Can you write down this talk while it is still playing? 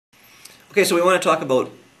Okay, so we want to talk about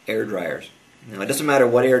air dryers. Now, it doesn't matter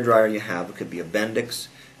what air dryer you have. It could be a Bendix,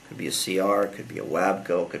 it could be a CR, it could be a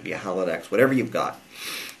Wabco, it could be a Halidex, whatever you've got.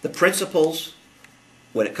 The principles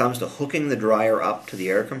when it comes to hooking the dryer up to the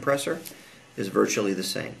air compressor is virtually the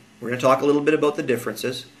same. We're going to talk a little bit about the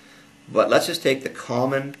differences, but let's just take the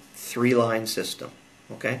common three-line system.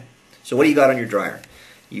 Okay? So what do you got on your dryer?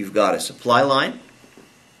 You've got a supply line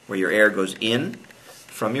where your air goes in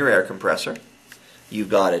from your air compressor. You've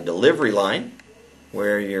got a delivery line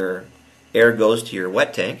where your air goes to your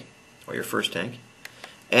wet tank or your first tank.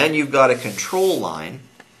 And you've got a control line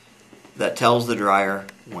that tells the dryer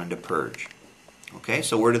when to purge. Okay,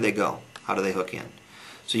 so where do they go? How do they hook in?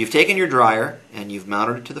 So you've taken your dryer and you've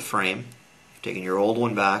mounted it to the frame. You've taken your old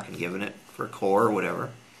one back and given it for a core or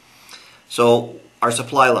whatever. So our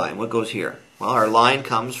supply line, what goes here? Well, our line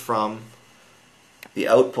comes from the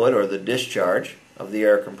output or the discharge of the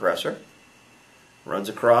air compressor, runs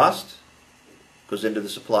across, goes into the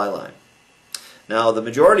supply line. Now, the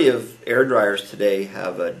majority of air dryers today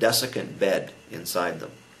have a desiccant bed inside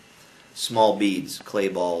them. Small beads, clay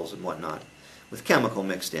balls and whatnot, with chemical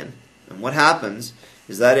mixed in. And what happens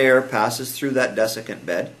is that air passes through that desiccant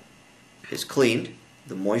bed, is cleaned,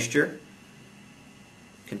 the moisture,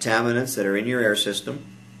 contaminants that are in your air system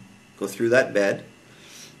go through that bed.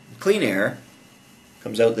 Clean air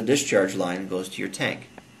comes out the discharge line and goes to your tank.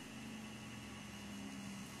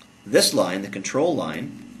 This line, the control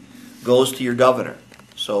line, goes to your governor.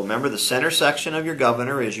 So remember, the center section of your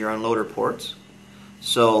governor is your unloader ports.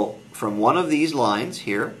 So from one of these lines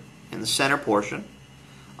here in the center portion,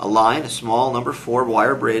 a line, a small number 4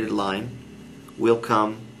 wire braided line, will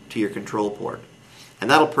come to your control port.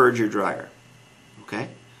 And that'll purge your dryer. Okay?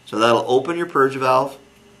 So that'll open your purge valve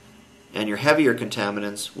and your heavier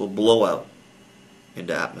contaminants will blow out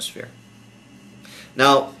into atmosphere.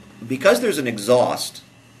 Now, because there's an exhaust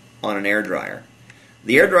on an air dryer,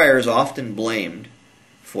 the air dryer is often blamed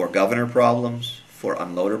for governor problems, for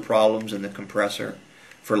unloader problems in the compressor,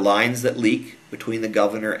 for lines that leak between the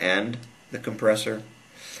governor and the compressor.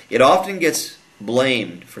 It often gets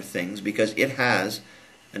blamed for things because it has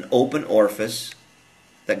an open orifice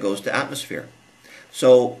that goes to atmosphere.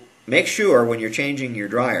 So make sure when you're changing your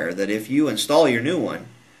dryer that if you install your new one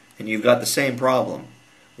and you've got the same problem,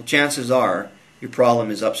 well, chances are your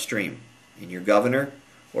problem is upstream in your governor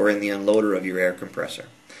or in the unloader of your air compressor.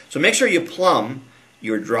 So make sure you plumb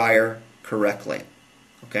your dryer correctly.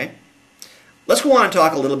 Okay? Let's go on and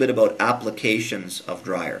talk a little bit about applications of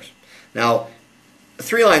dryers. Now, the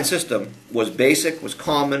three-line system was basic, was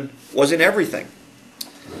common, was in everything.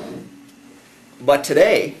 But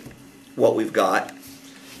today, what we've got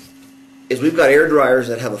is we've got air dryers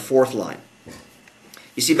that have a fourth line.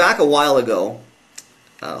 You see, back a while ago,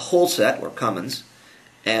 Holset, or Cummins,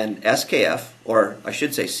 and SKF, or I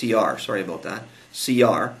should say CR, sorry about that,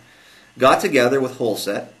 CR, got together with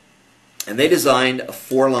Holset and they designed a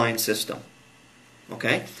 4-line system.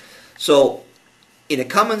 Okay? So, in a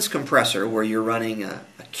Cummins compressor where you're running a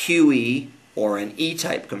QE or an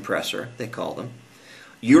E-type compressor, they call them,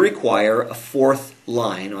 you require a 4th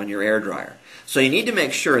line on your air dryer. So you need to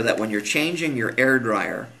make sure that when you're changing your air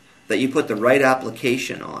dryer that you put the right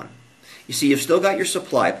application on. You see, you've still got your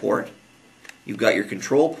supply port, you've got your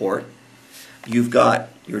control port, you've got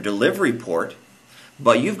your delivery port,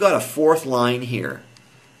 but you've got a 4th line here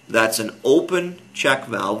that's an open check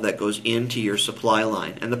valve that goes into your supply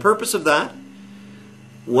line. And the purpose of that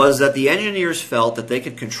was that the engineers felt that they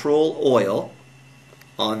could control oil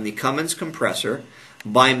on the Cummins compressor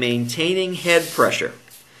by maintaining head pressure.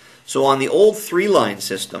 So on the old 3-line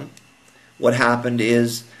system, what happened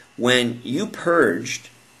is when you purged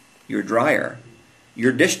your dryer,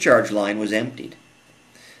 your discharge line was emptied.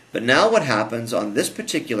 But now what happens on this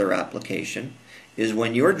particular application is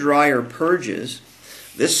when your dryer purges,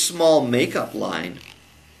 this small makeup line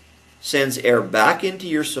sends air back into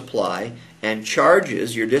your supply and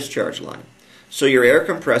charges your discharge line. So your air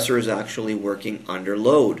compressor is actually working under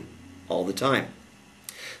load all the time.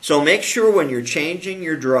 So make sure when you're changing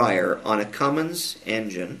your dryer on a Cummins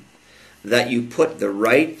engine that you put the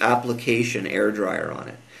right application air dryer on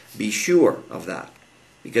it. Be sure of that,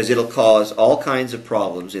 because it'll cause all kinds of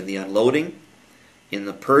problems in the unloading, in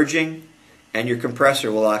the purging, and your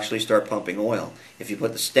compressor will actually start pumping oil if you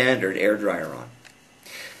put the standard air dryer on.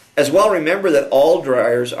 As well, remember that all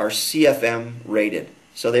dryers are CFM rated,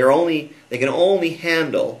 so they can only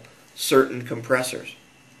handle certain compressors.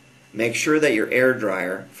 Make sure that your air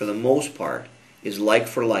dryer, for the most part, is like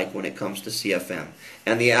for like when it comes to CFM,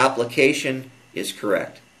 and the application is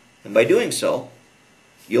correct. And by doing so,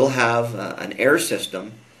 you'll have an air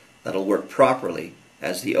system that'll work properly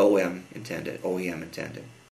as the OEM intended.